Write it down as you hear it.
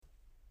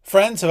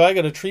Friends, have I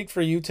got a treat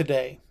for you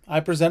today. I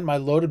present my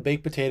loaded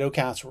baked potato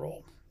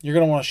casserole. You're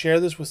going to want to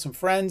share this with some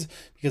friends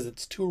because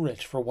it's too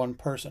rich for one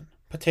person.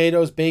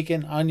 Potatoes,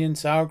 bacon, onion,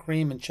 sour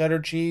cream, and cheddar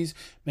cheese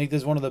make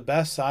this one of the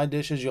best side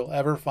dishes you'll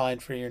ever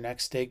find for your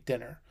next steak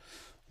dinner.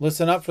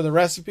 Listen up for the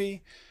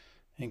recipe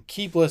and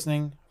keep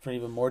listening for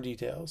even more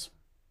details.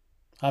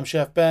 I'm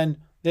Chef Ben.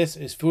 This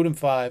is Food in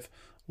 5.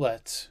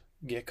 Let's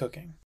get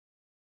cooking.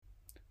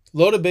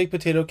 Loaded baked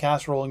potato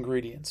casserole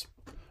ingredients.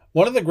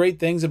 One of the great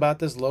things about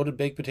this loaded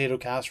baked potato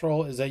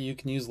casserole is that you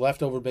can use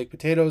leftover baked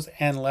potatoes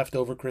and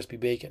leftover crispy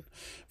bacon.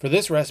 For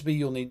this recipe,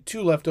 you'll need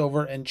 2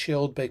 leftover and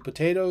chilled baked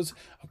potatoes,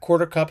 a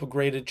 1/4 cup of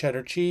grated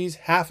cheddar cheese,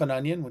 half an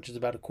onion, which is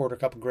about a 1/4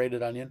 cup of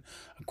grated onion,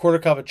 a 1/4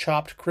 cup of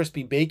chopped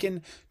crispy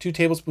bacon, 2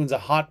 tablespoons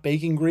of hot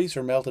baking grease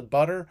or melted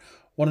butter,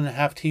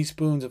 1½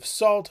 teaspoons of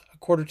salt, a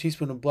 1/4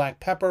 teaspoon of black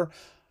pepper,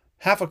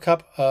 half a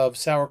cup of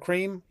sour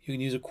cream. You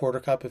can use a 1/4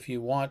 cup if you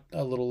want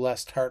a little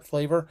less tart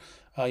flavor.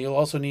 You'll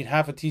also need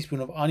half a teaspoon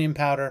of onion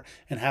powder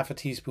and half a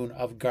teaspoon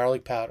of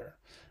garlic powder.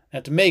 Now,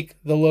 to make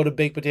the loaded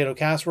baked potato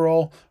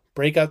casserole,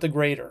 break out the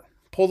grater.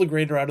 Pull the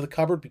grater out of the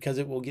cupboard because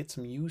it will get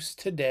some use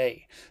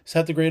today.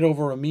 Set the grater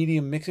over a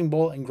medium mixing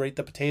bowl and grate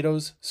the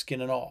potatoes,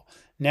 skin and all.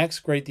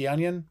 Next, grate the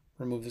onion.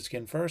 Remove the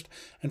skin first.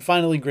 And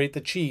finally, grate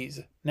the cheese.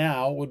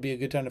 Now would be a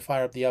good time to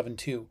fire up the oven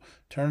too.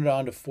 Turn it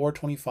on to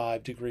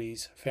 425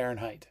 degrees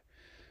Fahrenheit.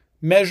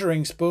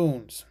 Measuring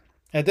spoons.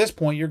 At this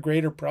point, your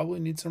grater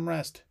probably needs some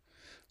rest.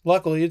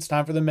 Luckily, it's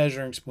time for the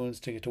measuring spoons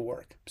to get to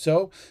work.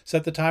 So,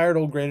 set the tired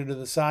old grater to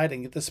the side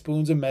and get the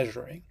spoons a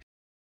measuring.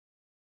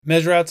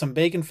 Measure out some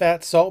bacon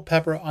fat, salt,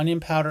 pepper, onion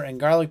powder, and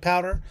garlic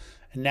powder.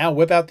 And now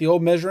whip out the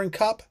old measuring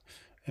cup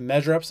and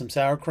measure up some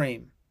sour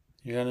cream.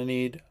 You're going to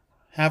need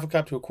half a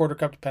cup to a 1/4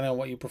 cup, depending on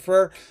what you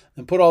prefer.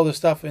 Then put all this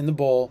stuff in the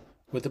bowl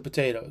with the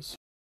potatoes.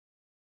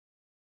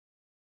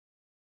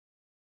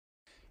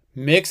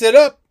 Mix it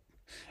up.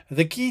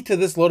 The key to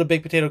this loaded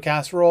baked potato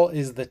casserole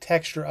is the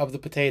texture of the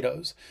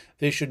potatoes.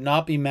 They should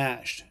not be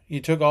mashed.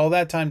 You took all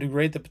that time to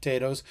grate the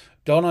potatoes.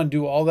 Don't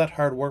undo all that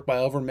hard work by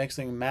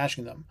overmixing and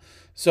mashing them.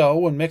 So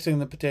when mixing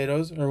the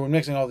potatoes, or when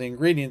mixing all the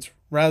ingredients,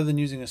 rather than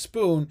using a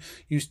spoon,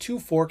 use 2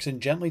 forks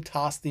and gently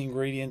toss the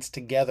ingredients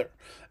together.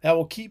 That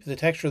will keep the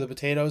texture of the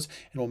potatoes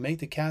and will make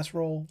the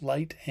casserole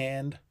light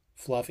and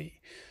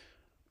fluffy.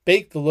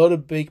 Bake the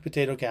loaded baked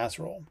potato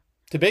casserole.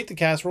 To bake the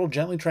casserole,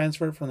 gently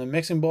transfer it from the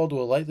mixing bowl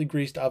to a lightly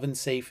greased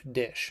oven-safe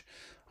dish.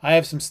 I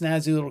have some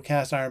snazzy little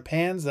cast iron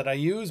pans that I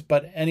use,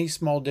 but any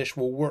small dish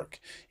will work.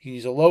 You can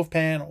use a loaf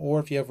pan, or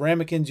if you have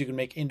ramekins, you can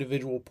make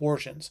individual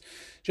portions.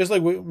 Just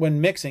like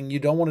when mixing, you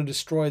don't want to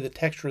destroy the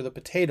texture of the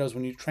potatoes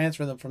when you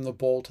transfer them from the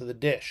bowl to the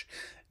dish.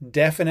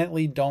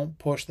 Definitely don't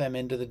push them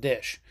into the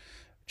dish.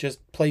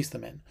 Just place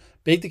them in.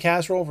 Bake the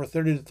casserole for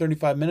 30 to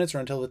 35 minutes or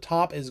until the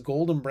top is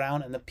golden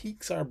brown and the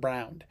peaks are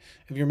browned.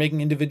 If you're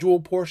making individual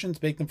portions,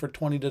 bake them for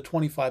 20 to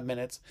 25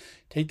 minutes.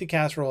 Take the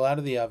casserole out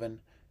of the oven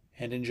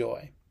and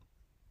enjoy.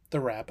 The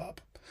wrap up.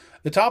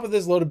 The top of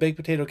this loaded baked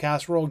potato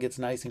casserole gets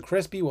nice and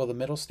crispy while the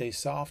middle stays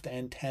soft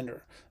and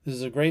tender. This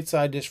is a great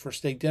side dish for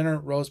steak dinner,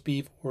 roast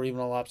beef, or even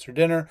a lobster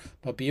dinner,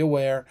 but be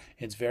aware,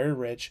 it's very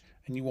rich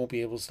and you won't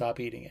be able to stop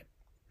eating it.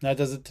 That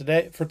does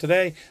it for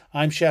today.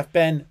 I'm Chef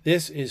Ben.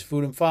 This is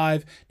Food in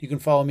 5. You can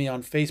follow me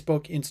on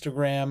Facebook,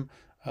 Instagram,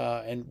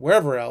 and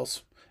wherever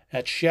else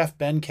at Chef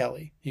Ben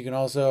Kelly. You can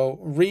also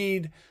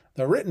read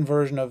the written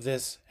version of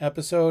this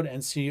episode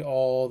and see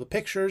all the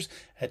pictures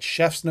at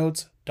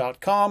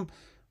chefsnotes.com,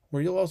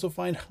 where you'll also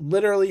find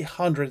literally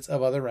hundreds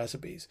of other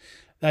recipes.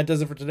 That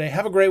does it for today.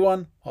 Have a great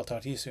one. I'll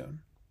talk to you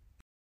soon.